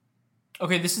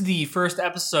Okay, this is the first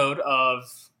episode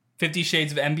of 50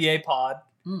 Shades of NBA Pod.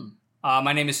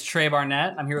 My name is Trey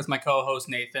Barnett. I'm here with my co-host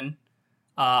Nathan.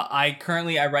 I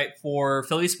write for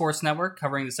Philly Sports Network,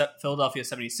 covering the Philadelphia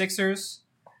 76ers.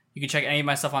 You can check any of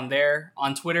my stuff on there.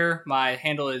 On Twitter, my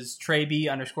handle is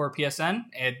TreyB_PSN.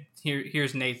 And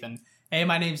here's Nathan. Hey,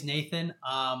 my name's Nathan.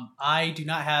 I do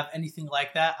not have anything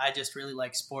like that. I just really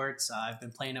like sports. I've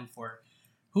been playing them for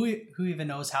who even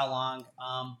knows how long.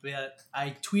 But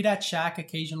I tweet at Shaq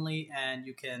occasionally, and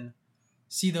you can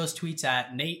see those tweets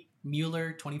at Nate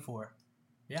Mueller 24.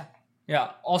 Yeah.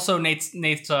 Yeah. Also, Nate's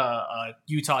a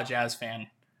Utah Jazz fan.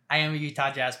 I am a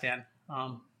Utah Jazz fan.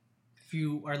 If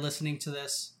you are listening to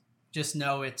this, just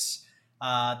know it's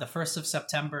the 1st of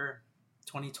September,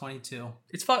 2022.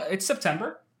 It's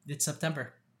September? It's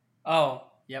September. Oh.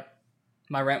 Yep.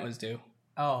 My rent was due.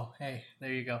 Oh, hey,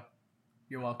 there you go.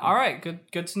 You're welcome. All right.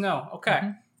 Good to know. Okay. Mm-hmm.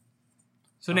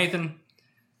 So, Nathan,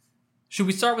 should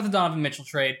we start with the Donovan Mitchell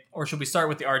trade, or should we start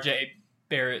with the RJ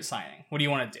Barrett signing? What do you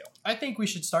want to do? I think we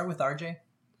should start with RJ.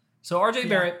 So RJ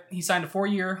Barrett, he signed a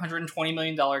 4-year, $120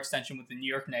 million extension with the New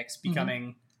York Knicks,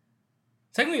 becoming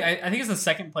technically, I think it's the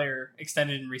second player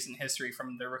extended in recent history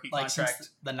from their rookie contract.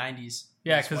 Since the 90s.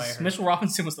 Yeah, because Mitchell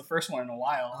Robinson was the first one in a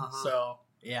while. So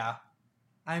yeah.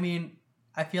 I mean,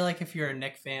 I feel like if you're a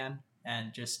Knicks fan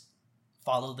and just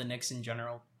follow the Knicks in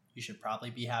general, you should probably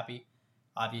be happy.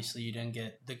 Obviously, you didn't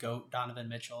get the GOAT, Donovan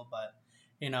Mitchell, but,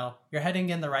 you're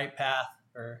heading in the right path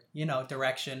or,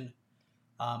 direction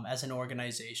as an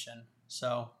organization.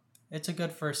 So it's a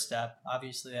good first step.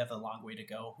 Obviously, they have a long way to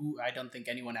go. I don't think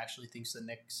anyone actually thinks the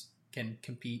Knicks can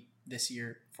compete this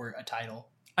year for a title.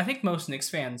 I think most Knicks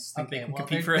fans think they can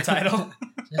compete for a title.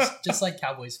 just like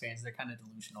Cowboys fans, they're kind of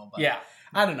delusional. But yeah.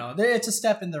 I don't know. It's a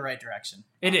step in the right direction.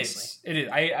 It is.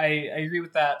 I agree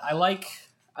with that. I like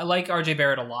RJ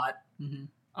Barrett a lot. Mm-hmm.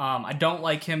 I don't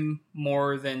like him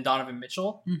more than Donovan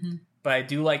Mitchell, but I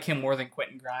do like him more than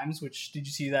Quentin Grimes. Which, did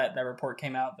you see that report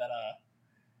came out that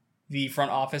the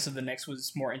front office of the Knicks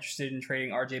was more interested in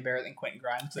trading RJ Barrett than Quentin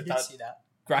Grimes? I did see that.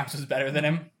 Grimes was better than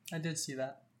him. I did see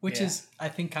that. Which is, I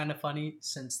think, kind of funny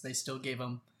since they still gave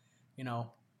him,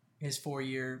 his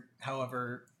 4-year,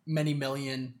 however many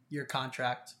million-year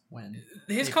contract when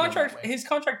his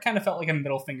contract kind of felt like a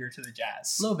middle finger to the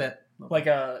Jazz. A little bit. Like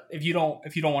if you don't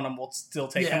want him, we'll still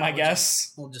take him. I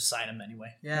guess we'll just sign him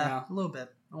anyway. Yeah, a little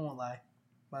bit. I won't lie,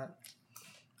 but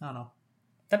I don't know.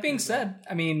 That being said,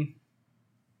 I mean,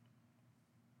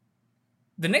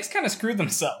 the Knicks kind of screwed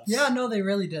themselves. Yeah, no, they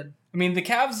really did. I mean, the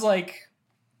Cavs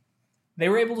they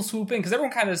were able to swoop in because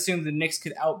everyone kind of assumed the Knicks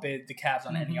could outbid the Cavs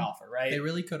on any offer, right? They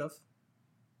really could have,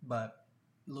 but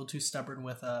a little too stubborn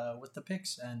with the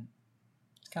picks, and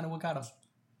it's kind of what got them.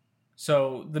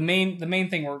 So the main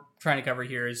thing we're trying to cover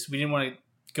here is we didn't want to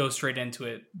go straight into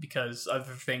it because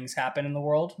other things happen in the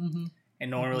world, and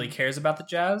no one really cares about the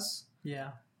Jazz.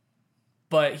 Yeah,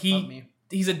 but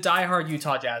he's a diehard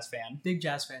Utah Jazz fan, big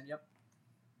Jazz fan. Yep.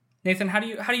 Nathan, how do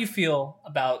you feel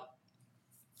about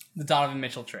the Donovan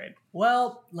Mitchell trade?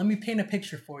 Well, let me paint a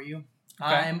picture for you.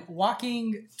 Okay. I'm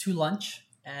walking to lunch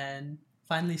and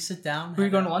finally sit down. Who are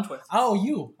you going to lunch with? Oh,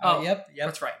 you. Oh, yep.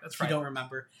 That's right. You don't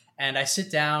remember. And I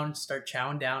sit down, start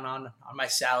chowing down on my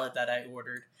salad that I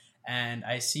ordered, and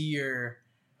I see your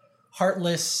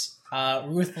heartless,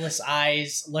 ruthless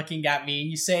eyes looking at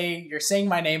me. You're saying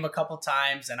my name a couple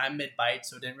times, and I'm mid-bite,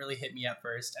 so it didn't really hit me at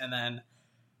first. And then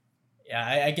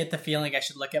I get the feeling I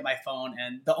should look at my phone,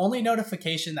 and the only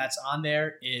notification that's on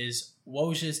there is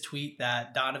Woj's tweet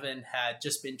that Donovan had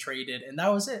just been traded, and that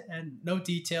was it, and no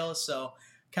details, so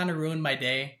kind of ruined my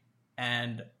day.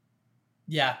 And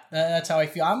yeah, that's how I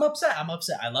feel. I'm upset.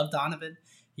 I love Donovan.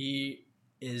 He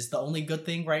is the only good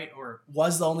thing, right? Or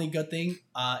was the only good thing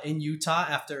in Utah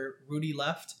after Rudy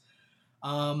left.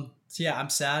 So yeah, I'm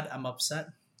sad. I'm upset.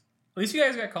 At least you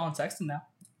guys got Colin Sexton now.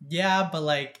 Yeah, but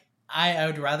I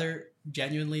would rather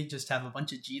genuinely just have a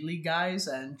bunch of G League guys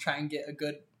and try and get a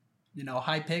good,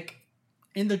 high pick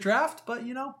in the draft. But,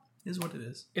 is what it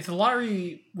is. It's a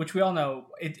lottery, which we all know,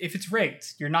 if it's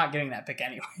rigged, you're not getting that pick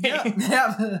anyway. Yeah.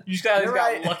 You just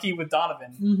got lucky with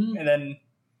Donovan and then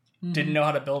didn't know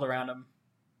how to build around him.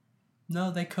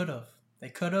 No, they could have.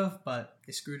 But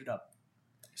they screwed it up.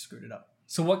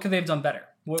 So what could they have done better?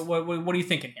 What are you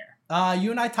thinking here? You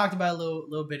and I talked about it a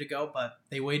little bit ago, but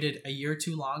they waited a year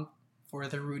too long for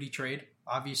the Rudy trade.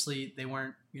 Obviously, they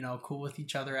weren't, cool with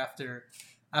each other after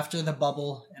the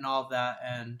bubble and all of that,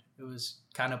 and it was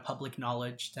kind of public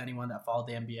knowledge to anyone that followed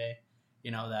the NBA,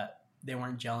 that they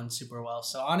weren't gelling super well.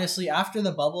 So honestly, after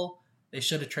the bubble, they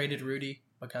should have traded Rudy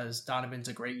because Donovan's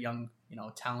a great young,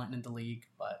 talent in the league,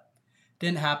 but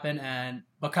didn't happen. And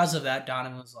because of that,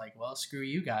 Donovan was like, well, screw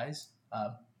you guys.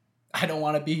 I don't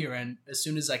want to be here, and as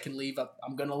soon as I can leave,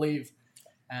 I'm gonna leave.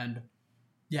 And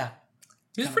yeah,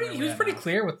 he was pretty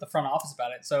clear with the front office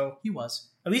about it. So he was.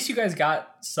 At least you guys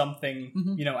got something,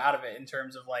 out of it in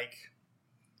terms of like.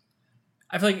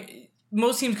 I feel like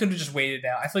most teams could have just waited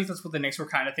out. I feel like that's what the Knicks were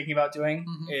kind of thinking about doing,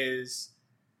 is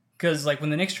because like when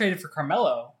the Knicks traded for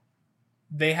Carmelo,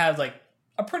 they had like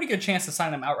a pretty good chance to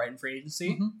sign him outright in free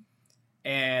agency.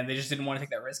 And they just didn't want to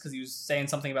take that risk because he was saying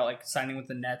something about like signing with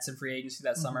the Nets in free agency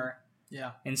that summer.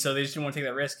 Yeah. And so they just didn't want to take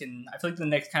that risk. And I feel like the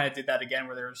Knicks kind of did that again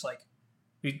where they were just like,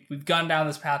 we've gone down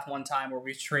this path one time where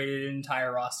we've traded an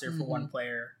entire roster for one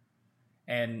player.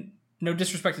 And no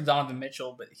disrespect to Donovan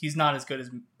Mitchell, but he's not as good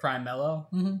as prime Melo.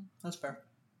 That's fair.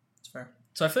 That's fair.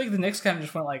 So I feel like the Knicks kind of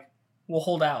just went like, we'll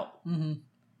hold out.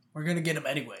 We're going to get him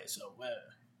anyway, so...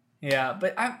 Yeah,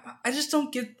 but I just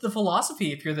don't get the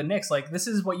philosophy if you're the Knicks. Like, this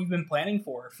is what you've been planning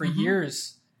for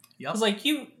years. Because, like,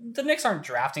 the Knicks aren't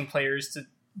drafting players to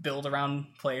build around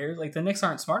players. Like, the Knicks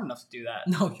aren't smart enough to do that.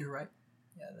 No, you're right.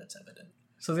 Yeah, that's evident.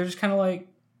 So they're just kind of like...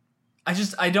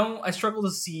 I struggle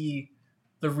to see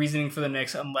the reasoning for the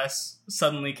Knicks unless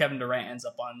suddenly Kevin Durant ends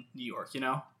up on New York, you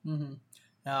know?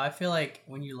 Now, I feel like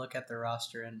when you look at the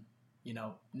roster and,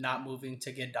 not moving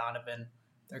to get Donovan,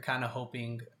 they're kind of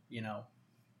hoping,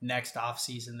 next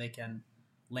offseason they can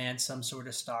land some sort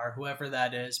of star, whoever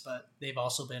that is, but they've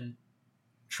also been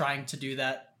trying to do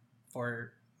that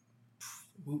for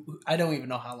I don't even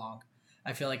know how long.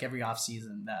 I feel like every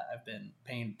offseason that I've been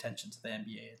paying attention to the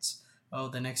NBA, it's,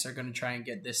 the Knicks are going to try and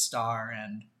get this star,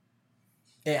 and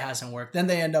it hasn't worked. Then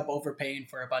they end up overpaying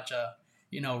for a bunch of,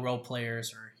 role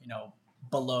players or,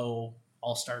 below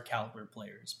all-star caliber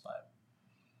players, but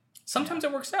sometimes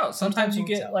it works out. Sometimes you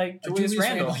get like Julius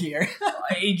Randle year.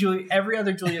 Every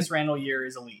other Julius Randle year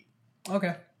is elite.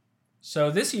 Okay. So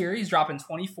this year he's dropping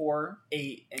 24,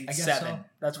 8, and 7. So.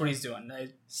 That's what he's doing.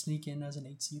 Sneak in as an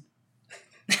 8 seed.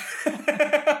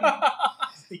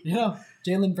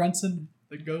 Jalen Brunson,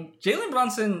 the GOAT. Jalen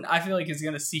Brunson, I feel like is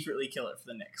going to secretly kill it for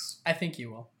the Knicks. I think he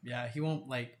will. Yeah, he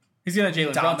won't He's going to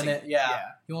Jalen dominant. Brunson. Yeah,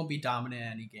 he won't be dominant in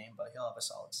any game, but he'll have a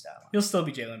solid stat line. He'll still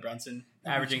be Jalen Brunson,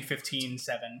 averaging 15,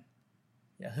 7.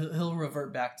 Yeah, he'll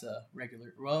revert back to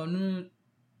regular Jalen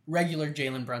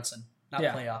Brunson, not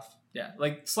playoff. Yeah,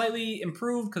 like slightly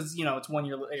improved because, it's 1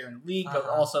 year later in the league, but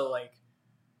also like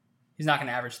he's not going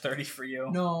to average 30 for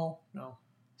you. No.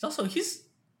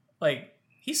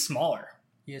 He's smaller.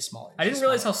 He is smaller. I didn't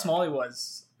realize how small he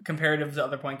was comparative to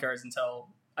other point guards until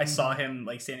I saw him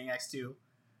like standing next to,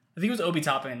 I think it was Obi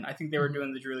Toppin. I think they were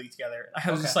doing the Drew League together. I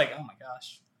was just like, oh my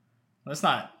gosh, that's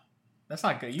not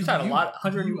good. You had a lot.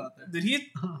 100. Did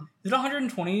he? Did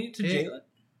 120 to Jalen?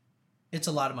 It's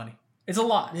a lot of money. It's a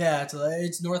lot. Yeah,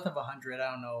 it's north of 100.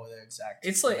 I don't know the exact.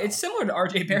 It's similar to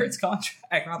RJ Barrett's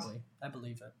contract. Probably, I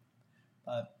believe it.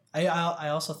 But I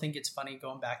also think it's funny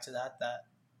going back to that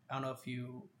I don't know if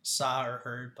you saw or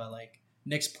heard, but like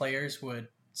Knicks players would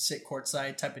sit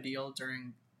courtside type of deal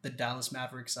during the Dallas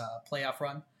Mavericks playoff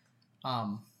run,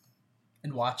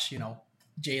 and watch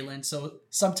Jalen. So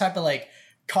some type of like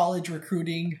college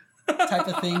recruiting type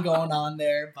of thing going on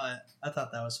there, but I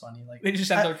thought that was funny. Like they just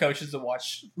sent their coaches to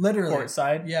watch literally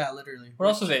courtside. Yeah, literally. What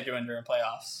else are they doing during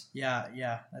playoffs?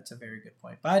 Yeah, that's a very good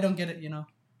point. But I don't get it.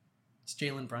 It's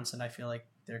Jalen Brunson. I feel like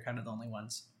they're kind of the only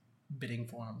ones bidding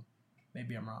for him.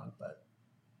 Maybe I'm wrong, but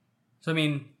so I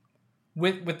mean,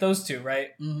 with those two,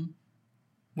 right?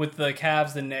 With the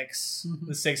Cavs, the Knicks,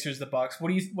 the Sixers, the Bucks. What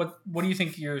do you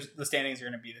think the standings are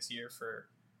going to be this year for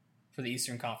the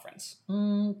Eastern Conference?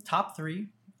 Top 3.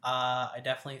 I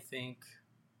definitely think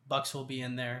Bucks will be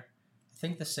in there. I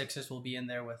think the Sixers will be in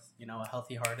there with a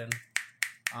healthy Harden.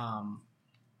 I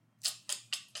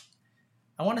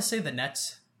want to say the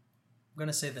Nets. I'm going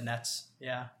to say the Nets.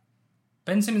 Yeah.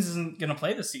 Ben Simmons isn't going to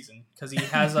play this season because he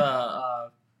has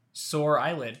a sore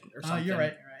eyelid or something. Oh, you're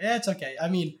right. Yeah, it's okay. I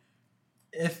mean,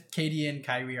 if KD and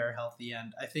Kyrie are healthy,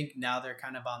 and I think now they're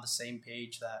kind of on the same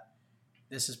page that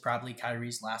this is probably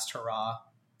Kyrie's last hurrah,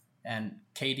 and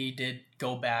KD did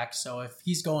go back. So if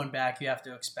he's going back, you have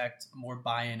to expect more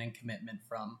buy-in and commitment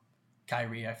from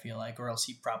Kyrie, I feel like, or else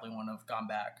he probably wouldn't have gone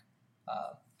back.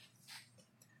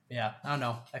 Yeah, I don't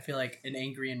know. I feel like an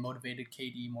angry and motivated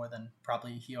KD more than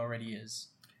probably he already is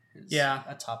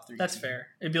a top 3. That's fair.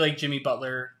 It'd be like Jimmy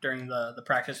Butler during the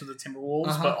practice with the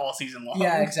Timberwolves, but all season long.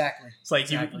 Yeah, exactly. It's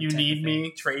like you need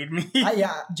me, trade me.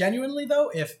 Yeah, genuinely though,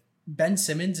 if Ben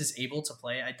Simmons is able to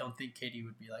play, I don't think KD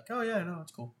would be like, oh yeah, no,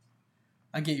 it's cool.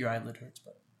 I get your eyelid hurts,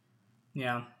 but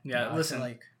yeah.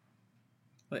 Listen,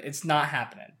 it's not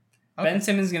happening. Okay. Ben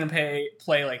Simmons is gonna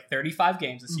play like 35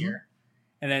 games this year,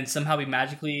 and then somehow be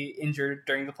magically injured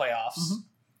during the playoffs.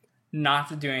 not have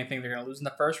to do anything. They're going to lose in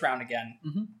the first round again.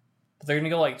 Mm-hmm. But they're going to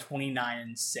go like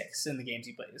 29-6 in the games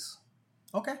he plays.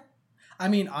 Okay. I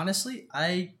mean, honestly,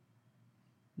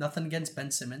 nothing against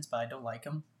Ben Simmons, but I don't like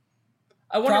him.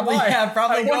 I wonder why. Yeah,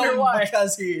 probably I wonder why.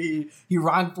 Because he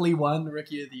wrongfully won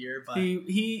Rookie of the Year. But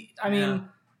I mean,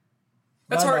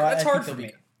 that's hard. That's hard for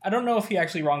me. I don't know if he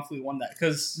actually wrongfully won that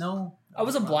because I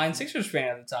was a blind Sixers fan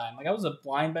at the time. Like I was a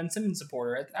blind Ben Simmons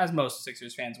supporter, as most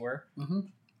Sixers fans were. Mm-hmm.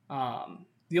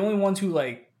 The only ones who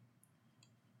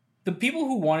the people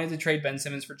who wanted to trade Ben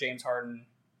Simmons for James Harden,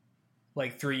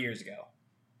 like 3 years ago,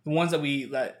 the ones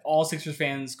that all Sixers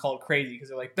fans called crazy because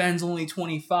they're like Ben's only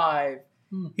 25.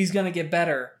 He's going to get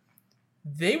better.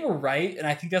 They were right, and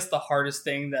I think that's the hardest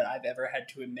thing that I've ever had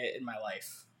to admit in my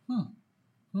life.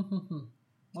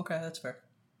 Okay, that's fair.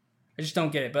 I just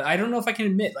don't get it. But I don't know if I can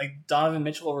admit, Donovan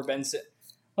Mitchell over Ben Simmons.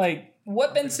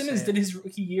 What Ben Simmons did his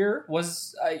rookie year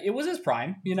was, it was his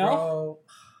prime, you know? Bro.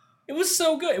 It was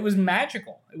so good. It was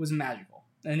magical.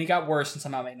 And he got worse and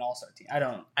somehow made an all-star team.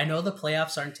 I know the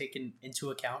playoffs aren't taken into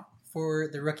account for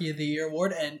the Rookie of the Year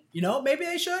award, and maybe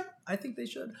they should. I think they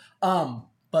should.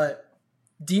 But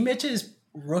D Mitch's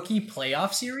rookie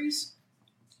playoff series,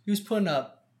 he was putting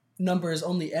up numbers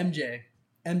only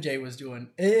MJ was doing.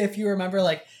 If you remember,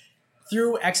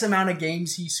 through X amount of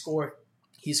games, he scored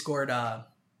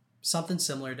something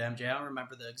similar to MJ. I don't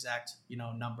remember the exact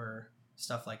number,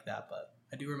 stuff like that, but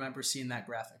I do remember seeing that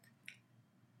graphic.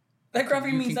 That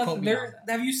graphic means nothing.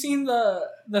 Have you seen the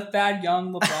Thad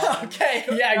Young LeBron? Okay,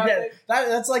 yeah, I get it.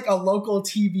 That's like a local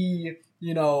TV,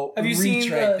 Have you seen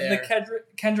the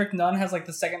Kendrick Nunn has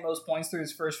the second most points through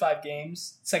his first 5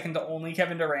 games, second to only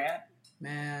Kevin Durant?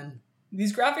 Man,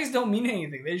 these graphics don't mean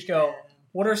anything. They just go,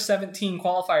 what are 17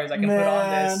 qualifiers I can put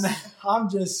on this? I'm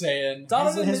just saying.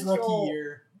 His rookie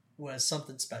year was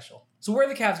something special. So where are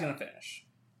the Cavs going to finish?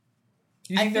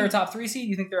 Do you think they're a top 3 seed? Do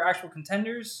you think they're actual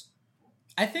contenders?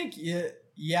 I think,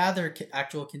 yeah, they're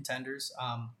actual contenders.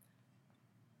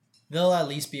 They'll at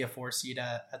least be a 4 seed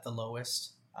at the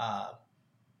lowest.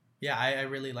 Yeah, I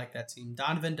really like that team.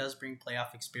 Donovan does bring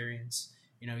playoff experience.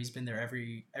 He's been there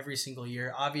every single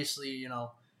year. Obviously,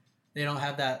 they don't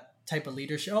have that type of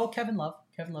leadership. Oh, Kevin Love.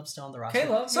 Kevin Love's still on the roster.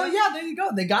 K-Love, so yeah, there you go.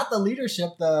 They got the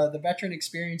leadership, the veteran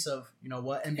experience of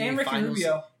what NBA and Ricky Finals.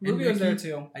 Rubio. Rubio's there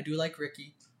too. I do like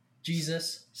Ricky.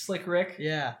 Jesus. Slick Rick.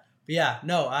 Yeah. But yeah,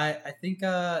 no, I think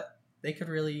they could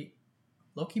really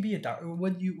low-key be a dark.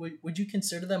 Would you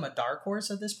consider them a dark horse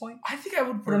at this point? I think I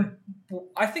would put them.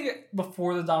 I think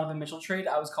before the Donovan Mitchell trade,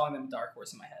 I was calling them a dark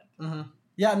horse in my head. Mm-hmm.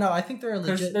 Yeah, no, I think they're a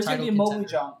legit. There's going to be a Mobley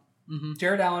jump. Mm-hmm.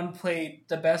 Jared Allen played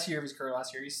the best year of his career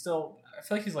last year. He's still. I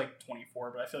feel like he's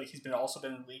 24, but I feel like he's also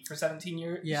been in the league for 17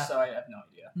 years. Yeah. So I have no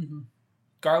idea. Mm-hmm.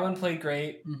 Garland played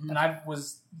great, mm-hmm. and I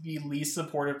was the least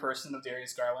supportive person of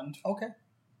Darius Garland. Okay.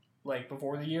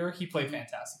 Before the year, he played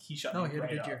fantastic. He shut me he had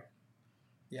right a good up. year.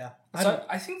 Yeah. So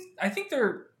I think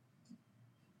they're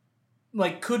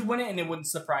could win it, and it wouldn't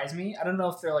surprise me. I don't know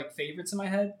if they're favorites in my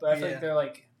head, but I feel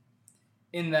like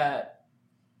they're in that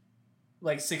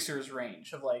Sixers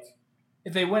range of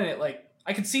if they win it,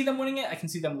 I could see them winning it. I can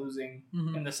see them losing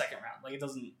in the second round. It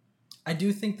doesn't. I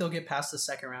do think they'll get past the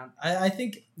second round. I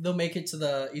think they'll make it to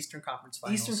the Eastern Conference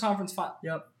Finals. Eastern Conference Final.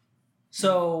 Yep.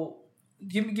 So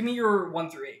give me your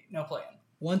 1 through 8. No plan.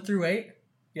 1 through 8.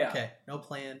 Yeah. Okay. No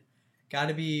plan. Got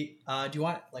to be. Do you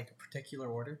want a particular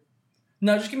order?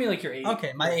 No, just give me your 8.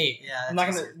 Okay, my 8. Yeah. I'm not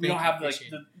gonna. We don't have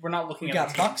we're not looking. We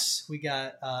got Bucks. We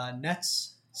got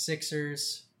Nets,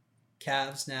 Sixers,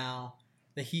 Cavs. Now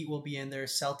the Heat will be in there.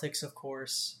 Celtics, of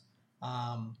course.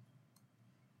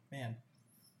 Man.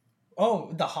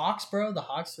 Oh, the Hawks, bro. The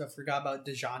Hawks. I forgot about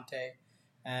DeJounte.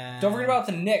 And don't forget about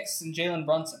the Knicks and Jalen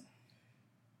Brunson.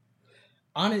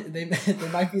 On it, they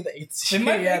might be the 8th seed. They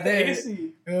might be the 8th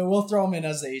seed. We'll throw them in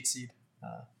as the 8th seed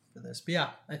for this. But yeah,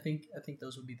 I think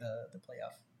those would be the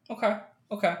playoff.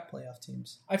 Okay. Playoff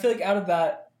teams. I feel like out of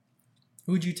that,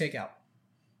 who would you take out?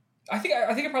 I think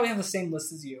I probably have the same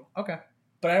list as you. Okay.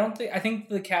 But I think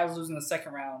the Cavs lose in the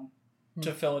second round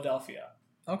to Philadelphia.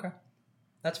 Okay.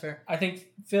 That's fair. I think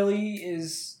Philly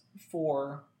is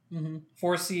 4. Mm-hmm.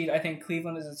 4 seed. I think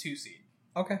Cleveland is a 2 seed.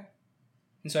 Okay.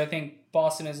 And so I think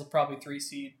Boston is probably 3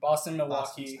 seed. Boston,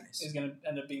 Milwaukee is going to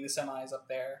end up being the semis up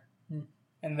there.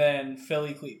 And then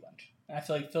Philly, Cleveland. And I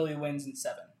feel like Philly wins in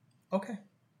 7. Okay.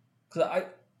 Because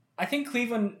I think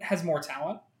Cleveland has more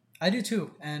talent. I do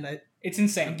too. And it's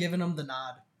insane. I'm giving them the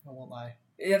nod. I won't lie.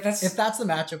 Yeah, if that's the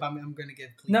matchup, I'm going to give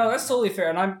Cleveland. No, that's totally fair.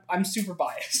 And I'm super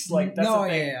biased. That's the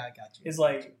thing. Yeah, I got you. Is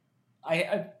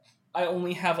I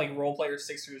only have role player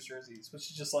Sixers jerseys, which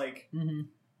is just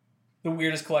the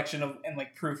weirdest collection of and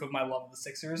proof of my love of the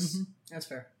Sixers. That's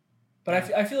fair. But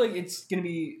I feel like it's gonna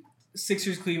be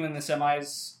Sixers Cleveland in the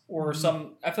semis, or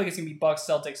some. I feel like it's gonna be Bucks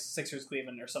Celtics Sixers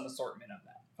Cleveland, or some assortment of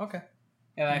that. Okay.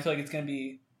 And I feel like it's gonna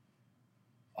be.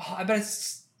 Oh, I bet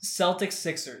it's Celtics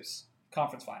Sixers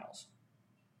conference finals.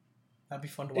 That'd be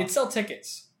fun to watch. It'd sell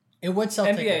tickets. It would sell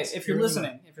NBA, tickets. if you're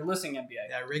listening, NBA,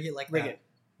 yeah, rig it like rig that. it,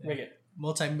 rig it,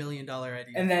 multi-million-dollar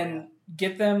idea. and then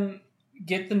get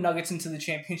the Nuggets into the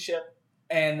championship,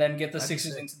 and then get the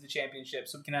Sixers into the championship,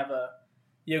 so we can have a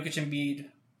Jokic and Embiid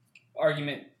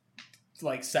argument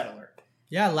like settler.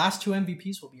 Yeah, last 2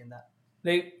 MVPs will be in that.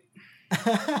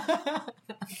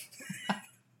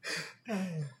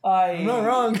 I'm not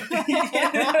wrong.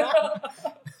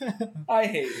 I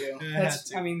hate you.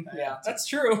 That's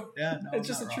true. Yeah, no, it's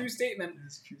just a true statement.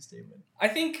 It's a true statement. I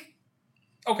think.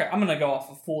 Okay, I'm gonna go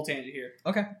off a full tangent here.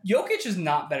 Okay, Jokic is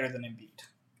not better than Embiid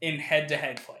in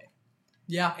head-to-head play.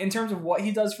 Yeah, in terms of what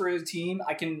he does for his team,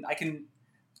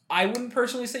 I wouldn't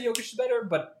personally say Jokic is better,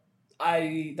 but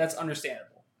that's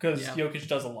understandable because Jokic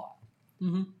does a lot.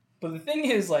 Mm-hmm. But the thing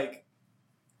is, like,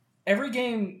 every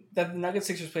game that the Nuggets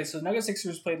Sixers played, so the Nuggets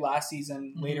Sixers played last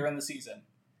season, later in the season,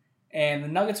 and the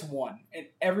Nuggets won, and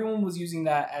everyone was using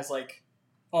that as like,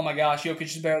 oh my gosh, Jokic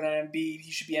is better than Embiid,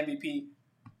 he should be MVP.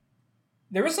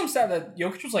 There was some stat that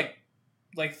Jokic was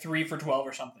like 3 for 12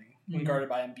 or something when guarded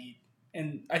by Embiid.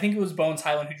 And I think it was Bones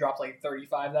Highland who dropped like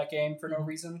 35 that game for no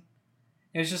reason.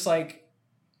 It was just like,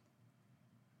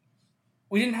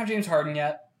 we didn't have James Harden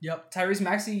yet. Yep. Tyrese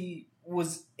Maxey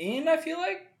was in, I feel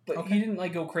like, but he didn't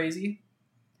like go crazy.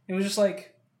 It was just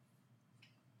like,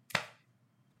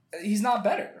 he's not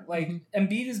better. Like,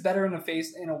 Embiid is better in a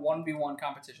 1v1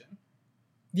 competition.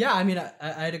 Yeah, I mean,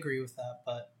 I'd agree with that,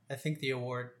 but I think the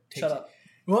award takes... Shut up.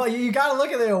 Well, you got to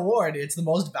look at the award. It's the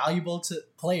most valuable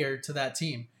player to that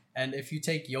team. And if you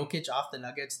take Jokic off the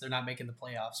Nuggets, they're not making the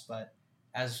playoffs. But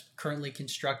as currently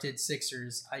constructed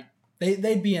Sixers,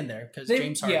 they'd be in there because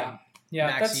James Harden,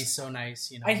 Maxey's so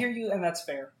nice. You know, I hear you, and that's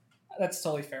fair. That's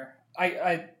totally fair.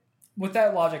 I with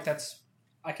that logic,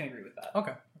 I can agree with that.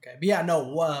 Okay. But yeah, no,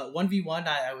 1v1,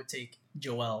 I would take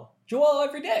Joel. Joel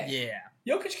every day. Yeah.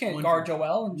 Jokic can't guard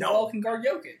Joel, and Joel can guard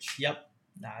Jokic. Yep.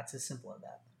 Nah, it's as simple as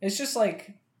that. It's just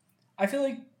like, I feel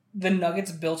like the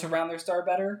Nuggets built around their star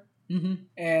better. Mm-hmm.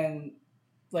 And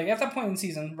like at that point in the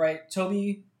season, right,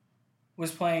 Toby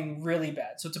was playing really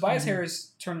bad. So Tobias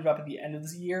Harris turned it up at the end of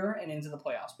the year and into the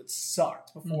playoffs, but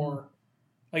sucked before.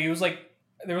 Like, it was like,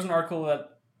 there was an article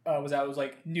that was out. It was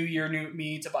like, New Year, New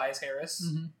Me, Tobias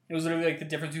Harris. It was literally like the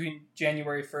difference between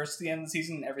January 1st to the end of the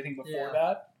season and everything before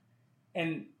that.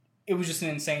 And it was just an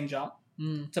insane jump.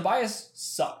 Tobias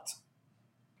sucked.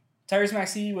 Tyrese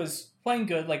Maxey was playing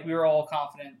good. Like, we were all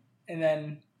confident. And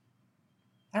then,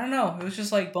 I don't know. It was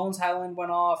just like Bones Highland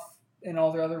went off and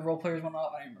all the other role players went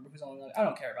off. I don't remember who's on the Nuggets. I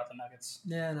don't care about the Nuggets.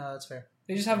 Yeah, no, that's fair.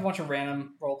 They just have a bunch of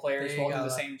random role players who all do the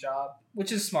same job,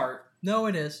 which is smart. No,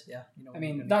 it is. Yeah. You know, I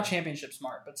mean, not championship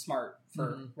smart, but smart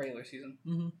for regular season.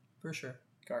 For sure.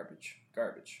 Garbage.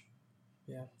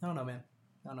 Yeah. I don't know, man.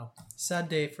 I don't know. Sad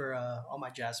day for all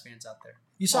my Jazz fans out there.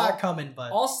 You saw it coming,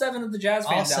 but... All 7 of the Jazz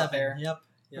fans out there. Yep.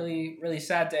 Really, really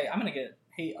sad day. I'm going to get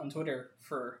hate on Twitter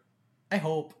for... I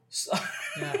hope.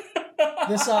 Yeah.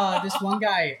 This one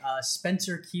guy,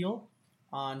 Spencer Keel,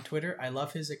 on Twitter. I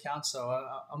love his account, so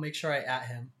I'll make sure I at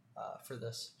him for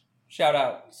this. Shout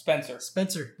out, Spencer.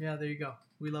 Spencer, yeah, there you go.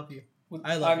 We love you.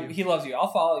 I love you. He loves you.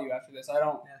 I'll follow you after this.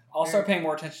 I'll start paying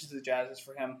more attention to the Jazz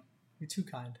for him. You're too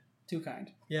kind. Too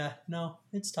kind. Yeah, no,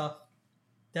 it's tough.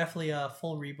 Definitely a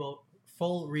full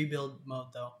rebuild mode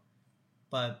though,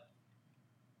 but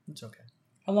it's okay.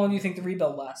 How long do you think the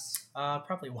rebuild lasts?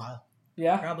 Probably a while.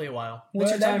 Yeah, probably a while.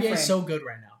 What's your time frame? NBA is so good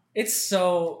right now. It's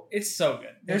so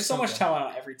good. There's so much talent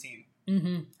on every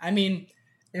team. I mean,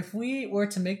 if we were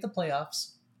to make the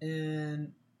playoffs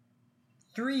in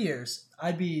 3 years,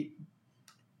 I'd be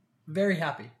very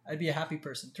happy. I'd be a happy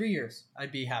person. 3 years,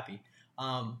 I'd be happy.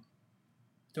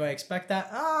 Do I expect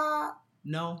that?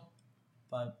 No.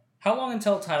 But how long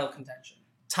until title contention?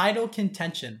 Title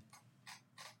contention.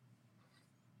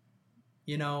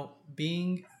 You know,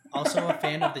 being also a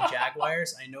fan of the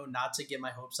Jaguars, I know not to get my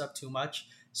hopes up too much.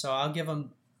 So I'll give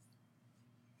them...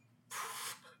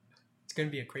 It's going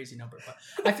to be a crazy number.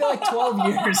 But I feel like 12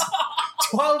 years.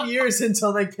 12 years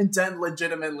until they contend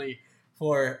legitimately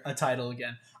for a title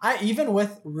again. Even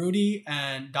with Rudy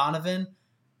and Donovan,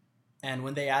 and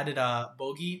when they added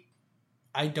Bogey,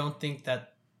 I don't think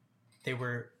that they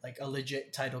were like a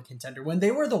legit title contender. When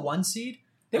they were the 1 seed,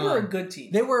 they were a good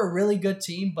team. They were a really good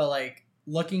team, but like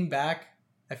looking back,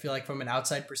 I feel like from an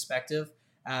outside perspective,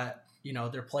 their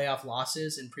playoff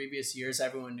losses in previous years,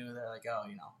 everyone knew they're like, oh,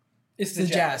 it's the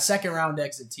Jazz second round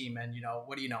exit team, and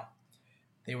what do you know?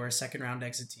 they were a second-round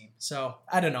exit team. So,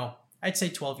 I don't know. I'd say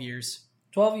 12 years.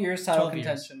 12 years title 12 years.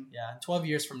 contention. Yeah, 12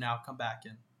 years from now, come back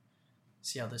and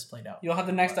see how this played out. You'll have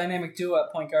the next dynamic duo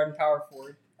at point guard and power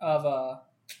forward of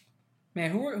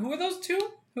man. Who are those two?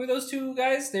 Who are those two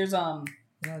guys? There's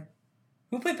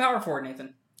who played power forward,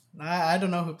 Nathan? I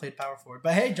don't know who played power forward,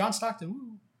 but hey, John Stockton.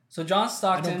 Woo. So John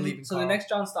Stockton. I don't believe in so Carl. the next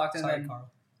John Stockton. Sorry, then,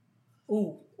 Carl.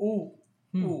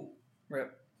 Ooh,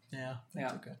 rip. Yeah,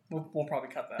 Yeah. okay. We'll probably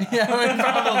cut that out. Yeah,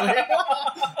 probably.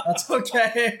 That's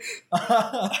okay.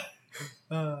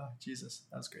 Jesus,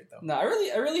 that was great though. No, I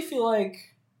really feel like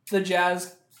the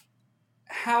Jazz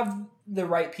have the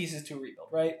right pieces to rebuild,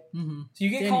 right? Mm-hmm. So you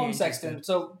get Danny Colin Ainge's Sexton. good.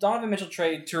 So Donovan Mitchell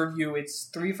trade, to review, it's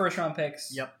 3 first-round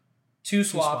picks. Yep. 2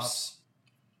 swaps.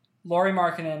 Laurie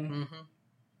Markkinen.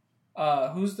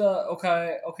 Mm-hmm. Who's the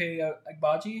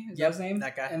Agbaji? Is that his name?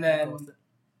 That guy. And then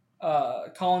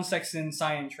Colin Sexton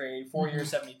sign and trade, 4 years,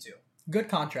 72. Good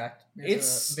contract.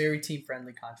 It's a very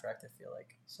team-friendly contract, I feel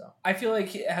like. So I feel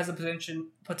like it has a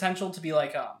potential to be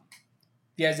like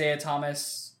the Isaiah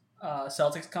Thomas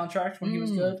Celtics contract when he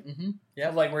was good. Mm-hmm. Yeah,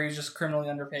 like where he's just criminally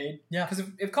underpaid. Yeah, because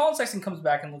if Colin Sexton comes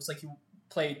back and looks like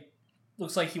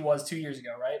he was 2 years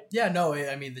ago, right? Yeah, no,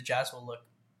 I mean the Jazz will look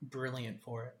brilliant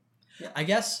for it. Yeah. I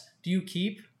guess. Do you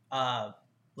keep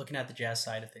looking at the Jazz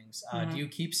side of things? Do you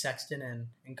keep Sexton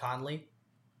and Conley?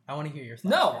 I want to hear your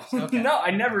thoughts. No, okay. No,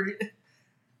 I never.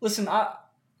 Listen,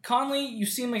 Conley, you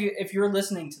seem like if you're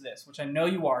listening to this, which I know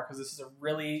you are, because this is a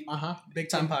really big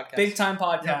time podcast. Big time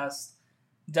podcast.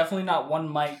 Yep. Definitely not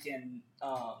one mic and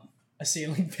a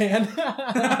ceiling fan.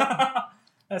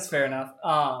 That's fair enough.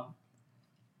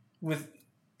 With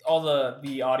all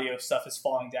the audio stuff is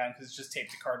falling down because it's just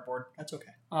taped to cardboard. That's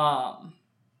okay.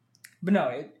 But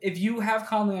no, if you have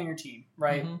Conley on your team,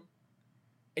 right,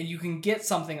 and you can get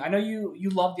something. I know you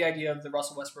love the idea of the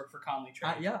Russell Westbrook for Conley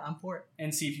trade. Yeah, I'm for it.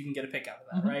 And see if you can get a pick out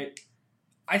of that, right?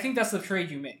 I think that's the trade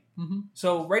you make. Mm-hmm.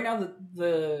 So right now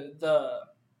the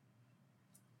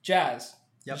Jazz,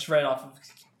 just read off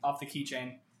the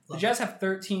keychain. The Jazz have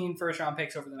 13 first-round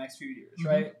picks over the next few years,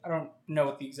 right? I don't know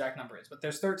what the exact number is, but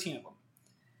there's 13 of them.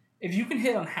 If you can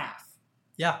hit on half,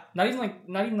 not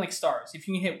even like stars. If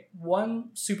you can hit one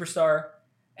superstar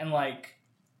and like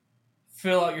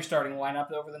fill out your starting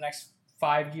lineup over the next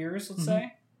 5 years, let's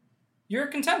say, you're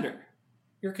a contender.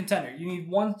 You're a contender. You need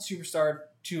one superstar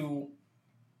to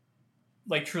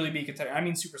like truly be a contender. I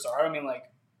mean superstar. I don't mean like.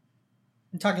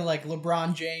 I'm talking like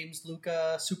LeBron James,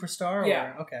 Luka, superstar?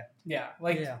 Yeah. Or, okay. Yeah.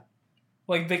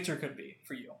 Like Victor could be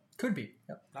for you. Could be.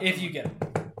 Yep. If you get him.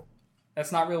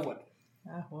 That's not real wood.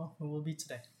 Well, it will be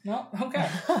today. No? Okay.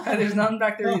 There's nothing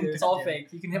back there either. It's all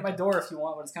fake. You can hit my door if you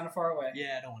want, but it's kind of far away.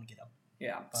 Yeah, I don't want to get up.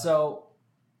 Yeah.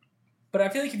 But I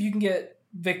feel like if you can get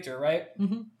Victor, right?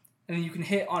 Mm-hmm. And then you can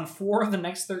hit on 4 of the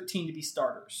next 13 to be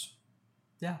starters.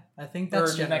 Yeah, I think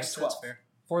that's the next 12. That's fair.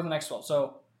 4 of the next 12.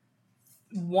 So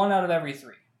 1 out of every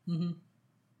 3. Mm-hmm.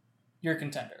 You're a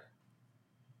contender.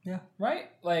 Yeah. Right?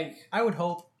 Like I would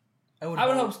hope. I would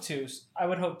hope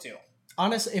too.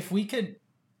 Honestly, if we could,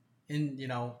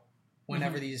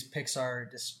 whenever these picks are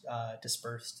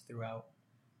dispersed throughout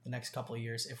the next couple of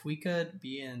years, if we could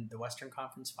be in the Western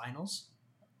Conference Finals,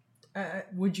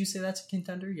 would you say that's a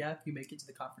contender? Yeah, if you make it to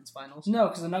the conference finals. No,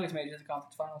 because the Nuggets made it to the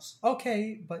conference finals.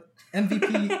 Okay, but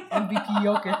MVP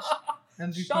Jokic.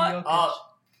 Shut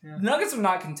up. Yeah. The Nuggets are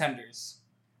not contenders.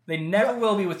 They never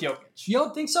will be with Jokic. You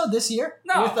don't think so this year?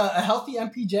 No. With a healthy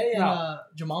MPJ and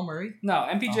Jamal Murray? No,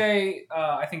 MPJ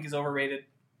I think is overrated,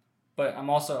 but I'm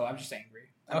just angry.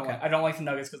 I don't like the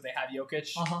Nuggets because they have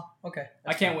Jokic. Okay.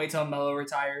 I can't wait till Melo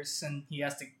retires and he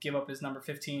has to give up his number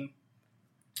 15.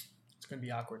 It's going to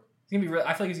be awkward. It's gonna be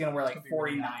I feel like he's going to wear like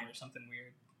 49 or something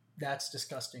weird. That's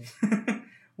disgusting.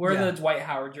 Wear the Dwight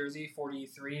Howard jersey,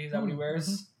 43. Is that what he wears?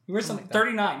 Mm-hmm. He wears something.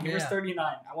 39. He wears 39.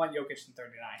 I want Jokic in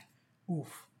 39.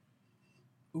 Oof.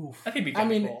 I think it'd be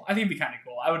kind of cool. I think it'd be kind of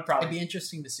cool. I would probably. It'd be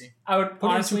interesting to see. I would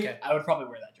honestly. I would probably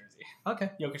wear that jersey.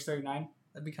 Okay. Jokic 39.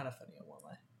 That'd be kind of funny. I won't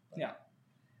lie. But yeah.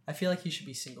 I feel like he should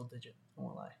be single digit. I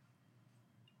won't lie.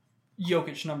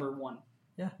 Jokic number 1.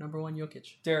 Yeah, number 1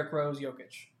 Jokic. Derrick Rose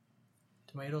Jokic.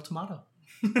 Tomato.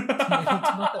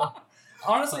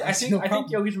 Honestly, I think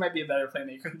Jokic might be a better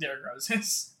playmaker than Derrick Rose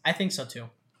is. I think so too.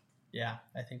 Yeah,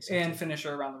 I think so. And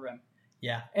finisher around the rim.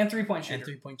 Yeah. And 3-point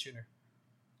shooter.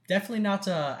 Definitely not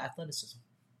athleticism.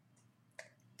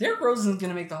 Derrick Rose isn't going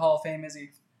to make the Hall of Fame, is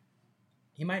he?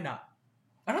 He might not.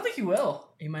 I don't think he will.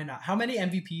 He might not. How many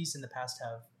MVPs in the past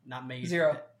have not made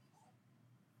 0?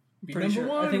 Pretty sure.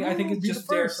 One, I think it's just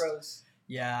Derrick Rose.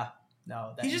 Yeah.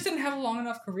 No. He just didn't have a long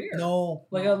enough career. No.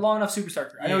 A long enough superstar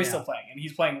career. I know he's still playing, and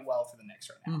he's playing well for the Knicks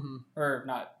right now. Mm-hmm. Or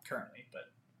not currently, but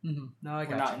Mm-hmm. No, I got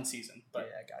we're you. not in season. But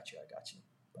yeah, I got you.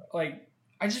 But, like,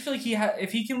 I just feel like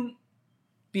if he can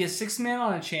be a sixth man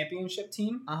on a championship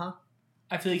team,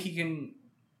 I feel like he can.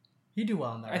 He'd do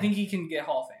well in that. I think he can get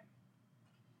Hall of Fame.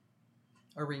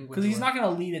 A ring because he's not going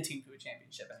to lead a team to a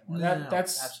championship anymore.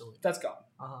 That's absolutely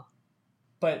gone.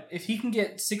 But if he can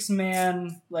get sixth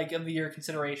man of the year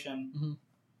consideration,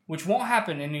 which won't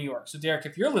happen in New York. So Derek,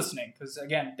 if you're listening, because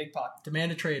again, big pot,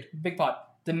 demand a trade,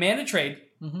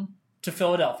 to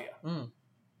Philadelphia.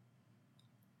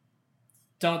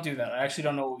 Don't do that. I actually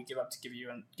don't know what we give up to give you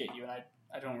and get you, and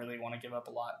I don't really want to give up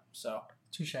a lot. So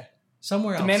touche.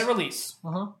 Somewhere else. Demand a release.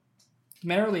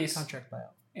 Demand a release. Contract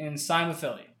buyout. And sign with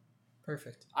Philly.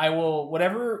 Perfect. I will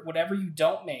whatever you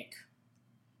don't make,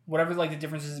 whatever the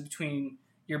difference is between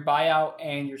your buyout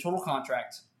and your total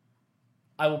contract,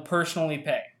 I will personally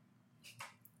pay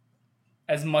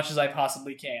as much as I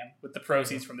possibly can with the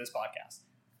proceeds from this podcast.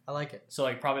 I like it.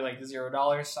 So probably the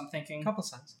 $0. I'm thinking a couple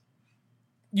cents.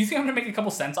 You think I'm gonna make a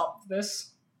couple cents off of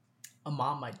this? A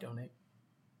mom might donate.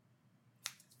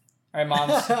 All right,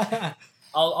 moms.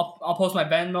 I'll post my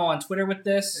Venmo on Twitter with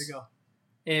this. There you go.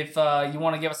 If you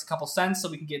want to give us a couple cents so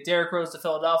we can get Derrick Rose to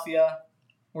Philadelphia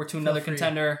or to another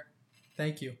contender.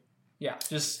 Thank you. Yeah,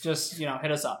 just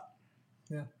hit us up.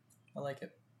 Yeah, I like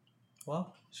it.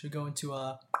 Well, should we go into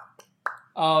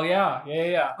Oh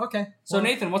yeah. Okay. So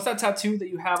Nathan, what's that tattoo that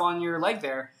you have on your leg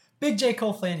there? Big J.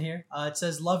 Cole fan here. It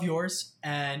says "Love Yours,"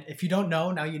 and if you don't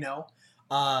know, now you know.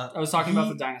 I was talking about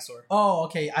the dinosaur. Oh,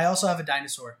 okay. I also have a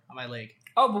dinosaur on my leg.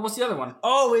 Oh, but what's the other one?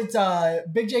 Oh, it's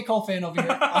Big J. Cole fan over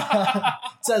here.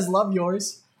 It says "Love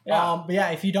Yours." Yeah. But yeah,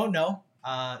 if you don't know,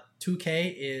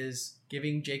 2K is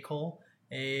giving J. Cole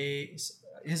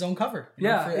his own cover.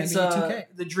 For it's NBA 2K.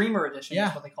 The Dreamer Edition.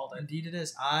 Is what they called it. Indeed, it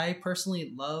is. I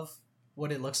personally love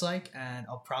what it looks like, and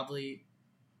I'll probably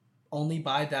only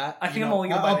buy that. I think I'm only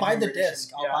gonna buy the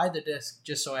disc. I'll buy the disc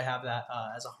just so I have that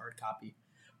as a hard copy.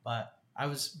 But I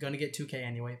was gonna get 2K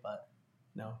anyway, but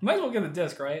no. You might as well get the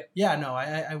disc, right? Yeah, no,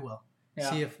 I will. Yeah.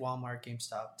 See if Walmart,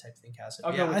 GameStop type thing has it.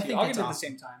 I'll go with you. I'll get it at the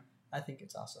same time. I think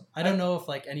it's awesome. I don't know if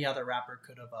any other rapper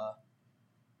could have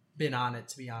been on it,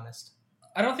 to be honest.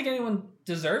 I don't think anyone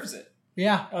deserves it.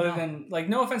 Yeah. Other than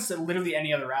no offense to literally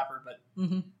any other rapper, but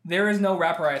there is no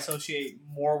rapper I associate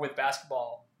more with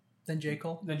basketball than J.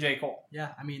 Cole.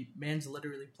 Yeah, I mean, man's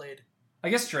literally played. I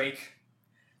guess Drake,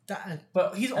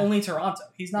 but he's only Toronto.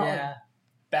 He's not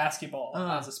basketball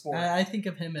as a sport. I think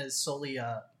of him as solely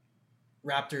a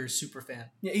Raptors super fan.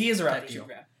 Yeah, he is a Raptors super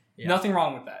fan. Yeah. Nothing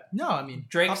wrong with that. No, I mean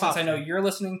Drake. Since I know you're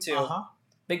listening to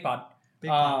Big Pod.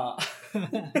 No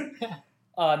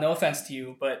offense to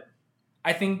you, but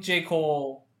I think J.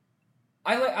 Cole.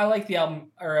 I like the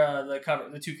album or the cover,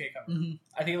 the 2K cover.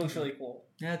 I think it looks really cool.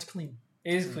 Yeah, it's clean.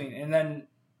 It is clean. And then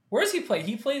where does he play?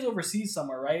 He plays overseas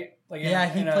somewhere, right? He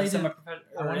plays in. I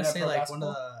want to say one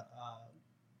of the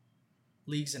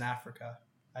leagues in Africa.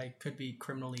 I could be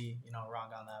criminally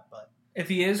wrong on that, but if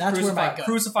he is,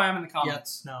 crucify him in the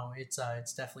comments. Yes, no,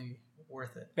 it's definitely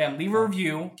worth it. Bam, leave a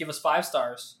review, give us 5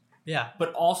 stars. Yeah,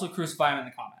 but also crucify him in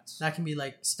the comments. That can be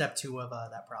step 2 of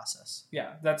that process.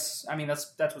 Yeah, that's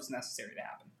what's necessary to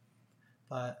happen.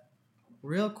 But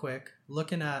real quick,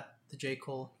 looking at the J.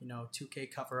 Cole,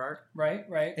 2K cover art. Right.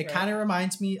 It kind of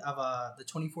reminds me of the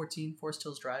 2014 Forest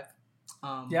Hills Drive.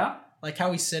 Like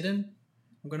how he's sitting.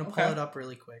 I'm gonna pull it up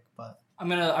really quick, but I'm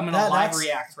gonna live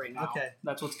react right now. Okay,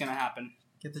 that's what's gonna happen.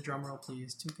 Get the drum roll,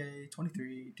 please.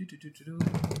 2K23.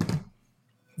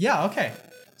 Yeah. Okay.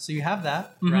 So you have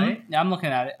that, right? Yeah, I'm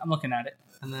looking at it.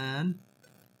 And then,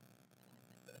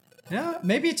 yeah,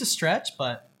 maybe it's a stretch,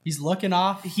 but he's looking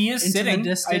off. He is into sitting. The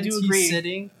distance. I do agree. He's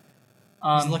sitting.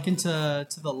 He's looking to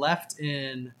the left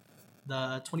in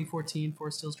the 2014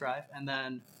 Forest Hills Drive, and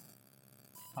then,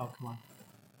 oh come on,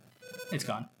 it's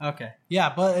gone. Okay,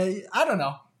 yeah, but I don't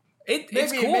know.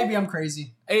 It's cool. Maybe I'm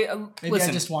crazy. Maybe listen,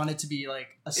 I just want it to be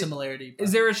a similarity.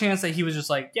 Is there a chance that he was just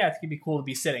yeah, it could be cool to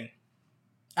be sitting?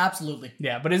 Absolutely.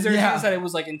 Yeah, but is there a chance that it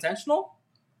was intentional?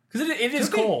 Because it is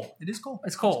cool. It is cool.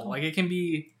 It's cool. It can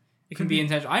be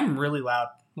intentional. I'm really loud.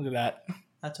 Look at that.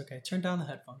 That's okay. Turn down the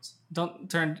headphones.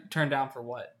 Don't turn down for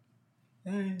what?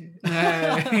 Hey. All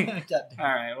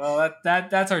right. Well,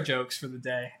 that's our jokes for the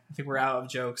day. I think we're out of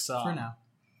jokes for now.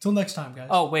 Till next time, guys.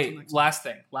 Oh wait, last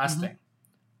thing.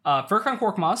 Furkan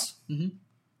Korkmaz,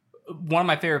 one of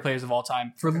my favorite players of all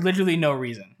time, for literally no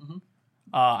reason.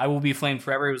 I will be flamed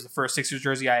forever. It was the first Sixers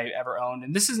jersey I ever owned,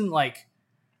 and this isn't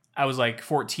I was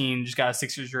 14, just got a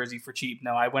Sixers jersey for cheap.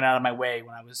 No, I went out of my way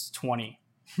when I was 20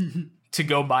 to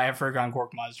go buy a Furkan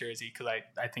Korkmaz jersey because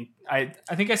I think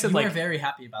I said you like were very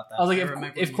happy about that. I was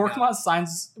like if Korkmaz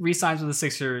resigns with the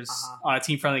Sixers on a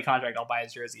team friendly contract, I'll buy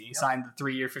his jersey. He signed the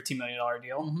 3-year, $15 million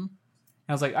deal. And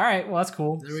I was like, all right, well that's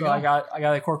cool. So I got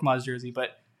a Korkmaz jersey, but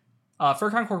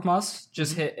Furkan Korkmaz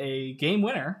just hit a game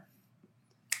winner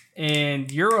in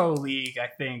Euro League. I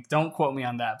think, don't quote me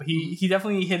on that, but he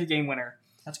definitely hit a game winner.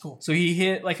 That's cool. So he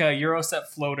hit like a Euro step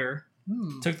floater.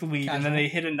 Took the lead, and then they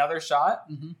hit another shot,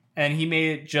 and he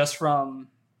made it just from,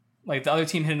 like, the other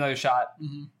team hit another shot,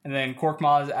 and then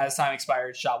Korkmaz, as time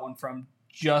expired, shot one from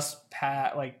just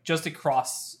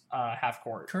across half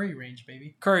court. Curry range,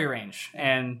 baby. Curry range.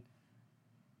 And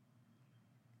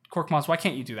Korkmaz, why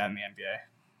can't you do that in the NBA?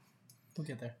 We'll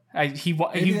get there. He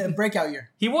breakout year.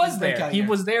 He was there. He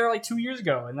was there like 2 years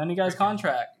ago, and then he got his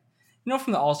contract. You know,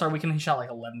 from the All-Star weekend, he shot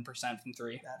like 11% from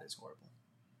three. That is horrible.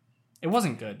 It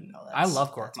wasn't good. No, I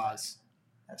love Korkmaz.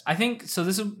 I think so.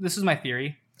 This is my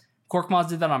theory. Korkmaz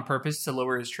did that on purpose to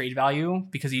lower his trade value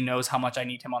because he knows how much I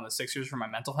need him on the Sixers for my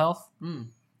mental health.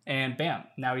 And bam,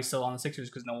 now he's still on the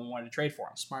Sixers because no one wanted to trade for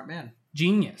him. Smart man.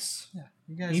 Genius. Yeah,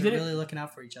 you guys are really looking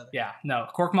out for each other. Yeah, no,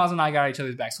 Korkmaz and I got each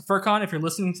other's back. So Furkan, if you're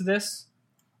listening to this,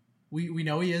 we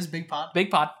know he is big pod.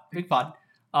 Big pod.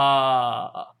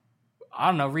 I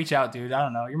don't know. Reach out, dude. I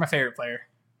don't know. You're my favorite player.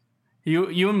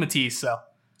 You and Matisse. So.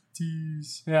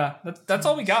 Jeez. Yeah, that's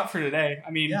all we got for today. I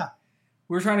mean,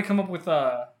 we were trying to come up with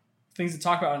things to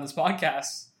talk about on this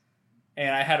podcast,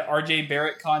 and I had RJ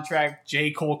Barrett contract,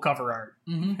 J. Cole cover art,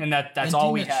 and that's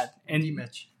all we had. And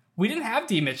D-Mitch. We didn't have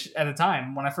D-Mitch at the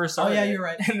time when I first started. Oh yeah, you're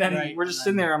right. And then we're just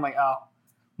sitting there. I'm like, oh,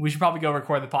 we should probably go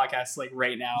record the podcast like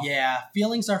right now. Yeah,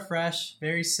 feelings are fresh.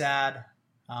 Very sad.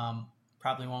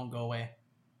 Probably won't go away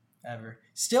ever.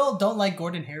 Still don't like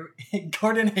Gordon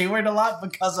Hayward a lot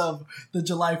because of the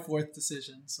July 4th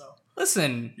decision. So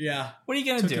listen, what are you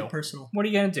gonna do? Personal. What are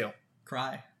you gonna do?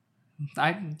 Cry.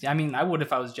 I mean, I would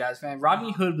if I was a Jazz fan.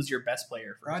 Rodney Hood was your best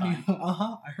player for Rodney.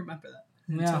 I remember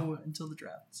that until the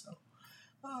draft. So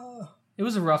it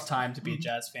was a rough time to be a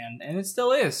Jazz fan, and it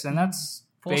still is, and that's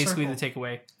basically the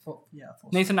takeaway.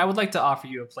 Nathan, I would like to offer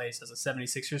you a place as a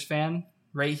 76ers fan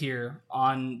right here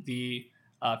on the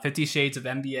 50 Shades of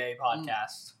NBA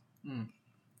podcast.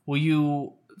 Will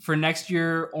you, for next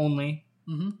year only,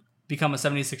 become a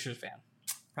 76ers fan?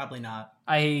 Probably not.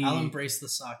 I'll embrace the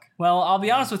suck. Well, I'll be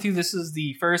honest with you. This is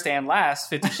the first and last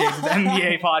 50 Shades of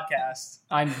NBA podcast.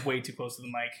 I'm way too close to the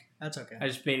mic. That's okay. I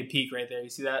just made a peak right there. You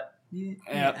see that?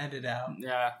 End it out.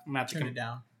 Yeah. I'm going to have to turn it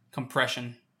down.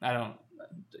 Compression.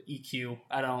 EQ.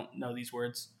 I don't know these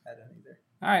words. I don't either.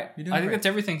 All right. I think that's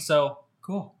everything. So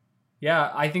cool.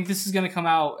 Yeah, I think this is going to come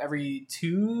out every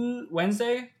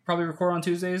Wednesday. Probably record on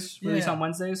Tuesdays, release on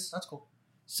Wednesdays. That's cool.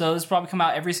 So this will probably come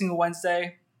out every single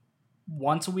Wednesday,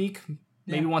 once a week,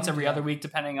 maybe once every other week,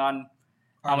 depending on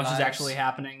how much is actually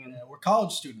happening. And we're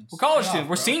college students.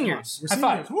 We're seniors. High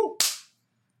five. Woo.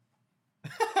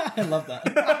 I love that.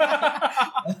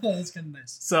 That's kind of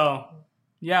nice. So,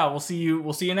 yeah, we'll see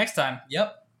you next time.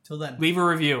 Yep. Till then. Leave a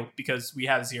review because we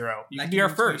have 0. You can be our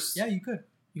first. Yeah, you could.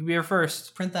 You can be our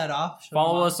first. Print that off.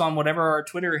 Follow us on whatever our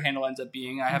Twitter handle ends up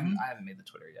being. I haven't made the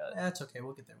Twitter yet. That's okay.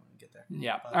 We'll get there when we get there.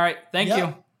 Yeah. All right. Thank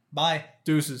you. Bye.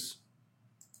 Deuces.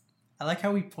 I like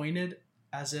how we pointed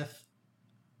as if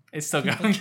it's still going.